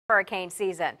hurricane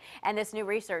season. And this new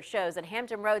research shows that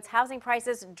Hampton Roads housing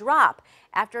prices drop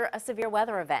after a severe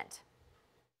weather event.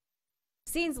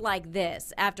 Scenes like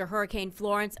this after Hurricane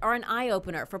Florence are an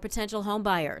eye-opener for potential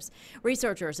homebuyers.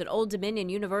 Researchers at Old Dominion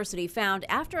University found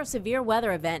after a severe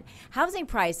weather event, housing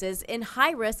prices in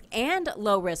high-risk and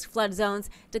low-risk flood zones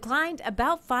declined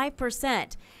about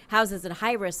 5%. Houses in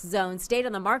high-risk zones stayed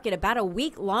on the market about a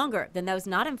week longer than those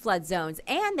not in flood zones,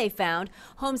 and they found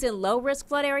homes in low-risk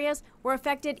flood areas were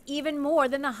affected even more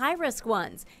than the high-risk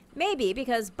ones. Maybe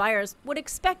because buyers would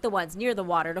expect the ones near the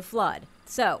water to flood.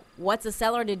 So, what's a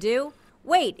seller to do?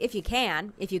 Wait if you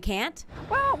can. If you can't,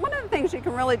 well, one of the things you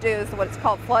can really do is what's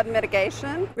called flood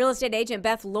mitigation. Real estate agent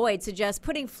Beth Lloyd suggests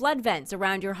putting flood vents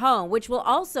around your home, which will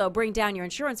also bring down your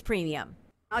insurance premium.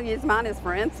 I'll use mine as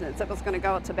for instance. It was going to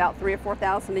go up to about $3,000 or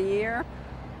 $4,000 a year.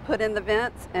 Put in the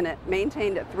vents and it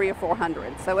maintained at $300 or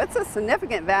 $400. So it's a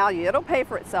significant value. It'll pay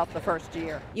for itself the first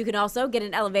year. You can also get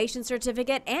an elevation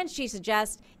certificate, and she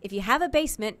suggests if you have a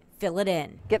basement, fill it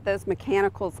in. Get those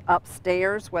mechanicals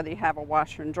upstairs, whether you have a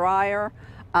washer and dryer.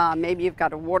 Maybe you've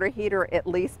got a water heater, at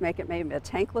least make it maybe a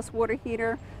tankless water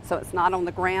heater so it's not on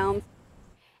the ground.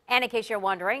 And in case you're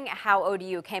wondering how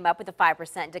ODU came up with the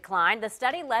 5% decline, the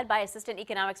study led by Assistant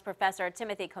Economics Professor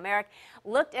Timothy Komarick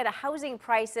looked at housing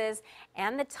prices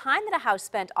and the time that a house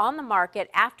spent on the market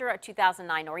after a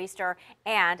 2009 nor'easter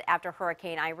and after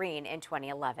Hurricane Irene in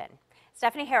 2011.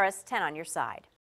 Stephanie Harris, 10 on your side.